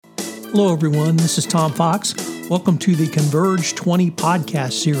Hello, everyone. This is Tom Fox. Welcome to the Converge 20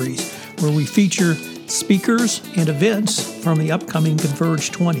 podcast series, where we feature speakers and events from the upcoming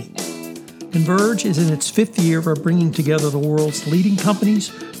Converge 20. Converge is in its fifth year of bringing together the world's leading companies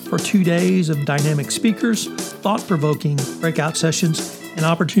for 2 days of dynamic speakers, thought-provoking breakout sessions, and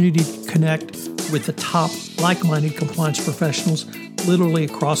opportunity to connect with the top like-minded compliance professionals literally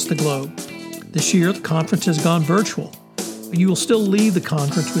across the globe. This year, the conference has gone virtual, but you will still leave the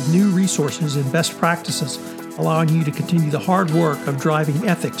conference with new resources and best practices, allowing you to continue the hard work of driving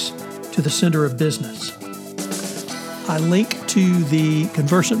ethics to the center of business. I link to the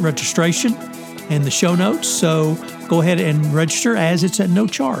Conversant registration and the show notes, so go ahead and register as it's at no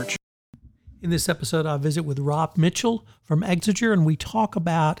charge. In this episode, I visit with Rob Mitchell from Exeger, and we talk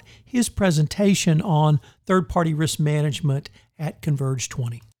about his presentation on third-party risk management at Converge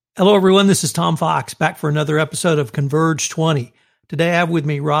 20. Hello, everyone. This is Tom Fox, back for another episode of Converge 20. Today, I have with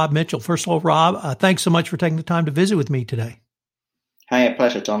me Rob Mitchell. First of all, Rob, thanks so much for taking the time to visit with me today. Hey, a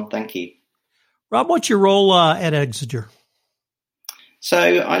pleasure, Tom. Thank you. Rob, what's your role at Exeger? So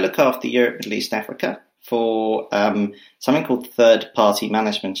I look after Europe, Middle East, Africa for something called third-party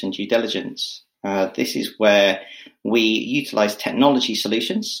management and due diligence. This is where we utilize technology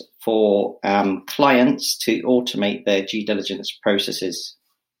solutions for clients to automate their due diligence processes.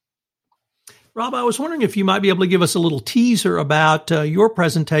 Rob, I was wondering if you might be able to give us a little teaser about your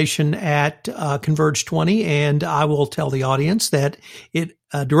presentation at Converge 20, and I will tell the audience that it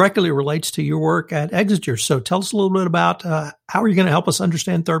directly relates to your work at Exeger. So tell us a little bit about how are you going to help us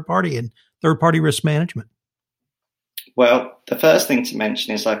understand third-party and third-party risk management? Well, the first thing to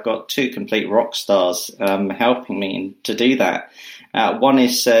mention is I've got two complete rock stars helping me to do that. One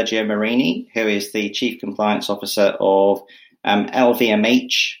is Sergio Marini, who is the Chief Compliance Officer of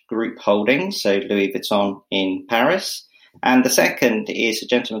LVMH Group Holdings, so Louis Vuitton in Paris. And the second is a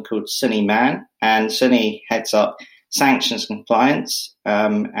gentleman called Sunny Mann, and Sunny heads up sanctions compliance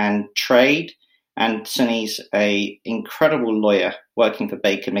and trade. And Sunny's an incredible lawyer working for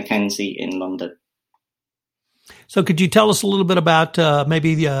Baker McKenzie in London. So could you tell us a little bit about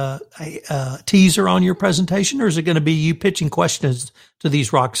maybe a teaser on your presentation, or is it going to be you pitching questions to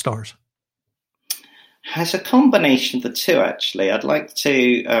these rock stars? As a combination of the two, actually. I'd like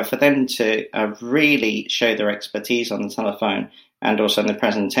to for them to really show their expertise on the telephone and also in the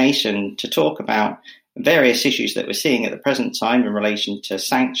presentation to talk about various issues that we're seeing at the present time in relation to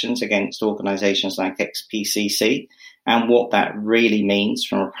sanctions against organizations like XPCC and what that really means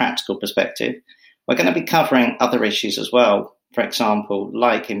from a practical perspective. We're going to be covering other issues as well, for example,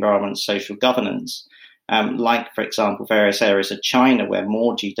 like environment and social governance, like, for example, various areas of China where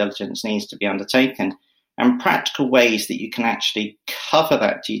more due diligence needs to be undertaken, and practical ways that you can actually cover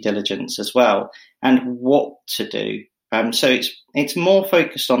that due diligence as well, and what to do. So it's more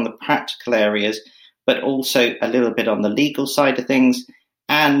focused on the practical areas, but also a little bit on the legal side of things,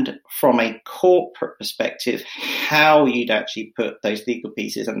 and from a corporate perspective, how you'd actually put those legal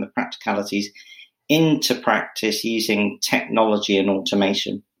pieces and the practicalities into practice using technology and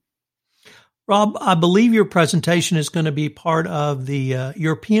automation. Rob, I believe your presentation is going to be part of the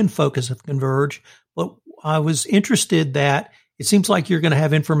European focus of Converge, but I was interested that it seems like you're going to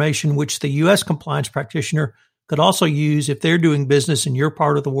have information which the U.S. compliance practitioner could also use if they're doing business in your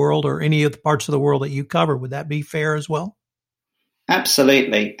part of the world or any of the parts of the world that you cover. Would that be fair as well?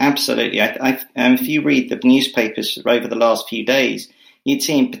 Absolutely, absolutely. If you read the newspapers over the last few days, you'd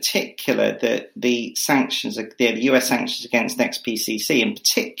see in particular that the sanctions, the U.S. sanctions against XPCC in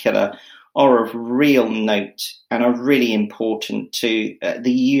particular, are of real note and are really important to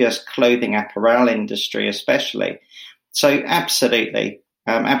the U.S. clothing apparel industry especially. So absolutely,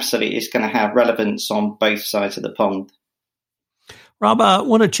 it's going to have relevance on both sides of the pond. Rob, I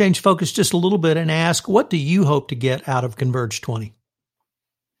want to change focus just a little bit and ask, what do you hope to get out of Converge 20?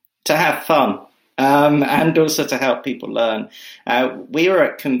 To have fun. And also to help people learn. We were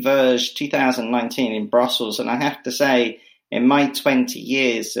at Converge 2019 in Brussels, and I have to say, in my 20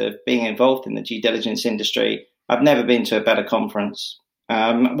 years of being involved in the due diligence industry, I've never been to a better conference.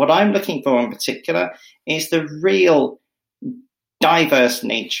 What I'm looking for in particular is the real diverse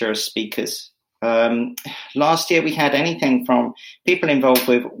nature of speakers. Last year, we had anything from people involved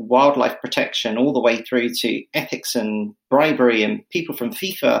with wildlife protection all the way through to ethics and bribery, and people from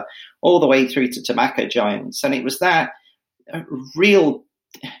FIFA all the way through to tobacco giants. And it was that real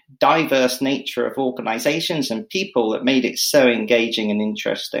diverse nature of organizations and people that made it so engaging and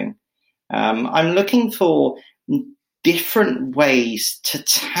interesting. I'm looking for different ways to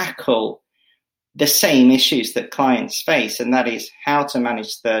tackle the same issues that clients face, and that is how to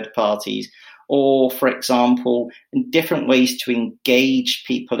manage third parties, or, for example, different ways to engage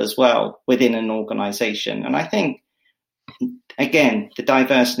people as well within an organization. And I think, again, the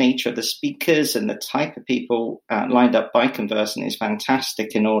diverse nature of the speakers and the type of people lined up by Conversant is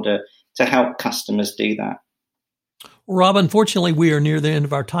fantastic in order to help customers do that. Rob, unfortunately, we are near the end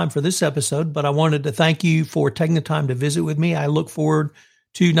of our time for this episode, but I wanted to thank you for taking the time to visit with me. I look forward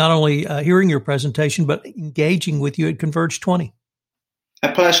to not only hearing your presentation, but engaging with you at Converge 20.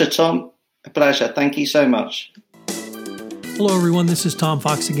 A pleasure, Tom. A pleasure. Thank you so much. Hello, everyone. This is Tom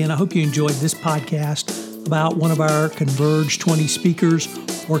Fox again. I hope you enjoyed this podcast about one of our Converge 20 speakers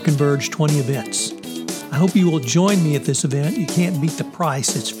or Converge 20 events. I hope you will join me at this event. You can't beat the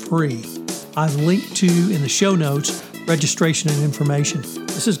price. It's free. I've linked to, in the show notes, registration and information.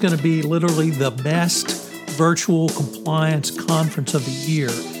 This is going to be literally the best virtual compliance conference of the year.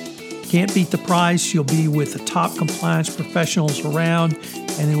 Can't beat the price. You'll be with the top compliance professionals around,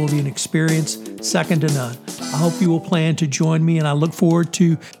 and it will be an experience second to none. I hope you will plan to join me, and I look forward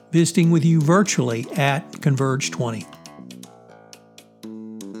to visiting with you virtually at Converge 20.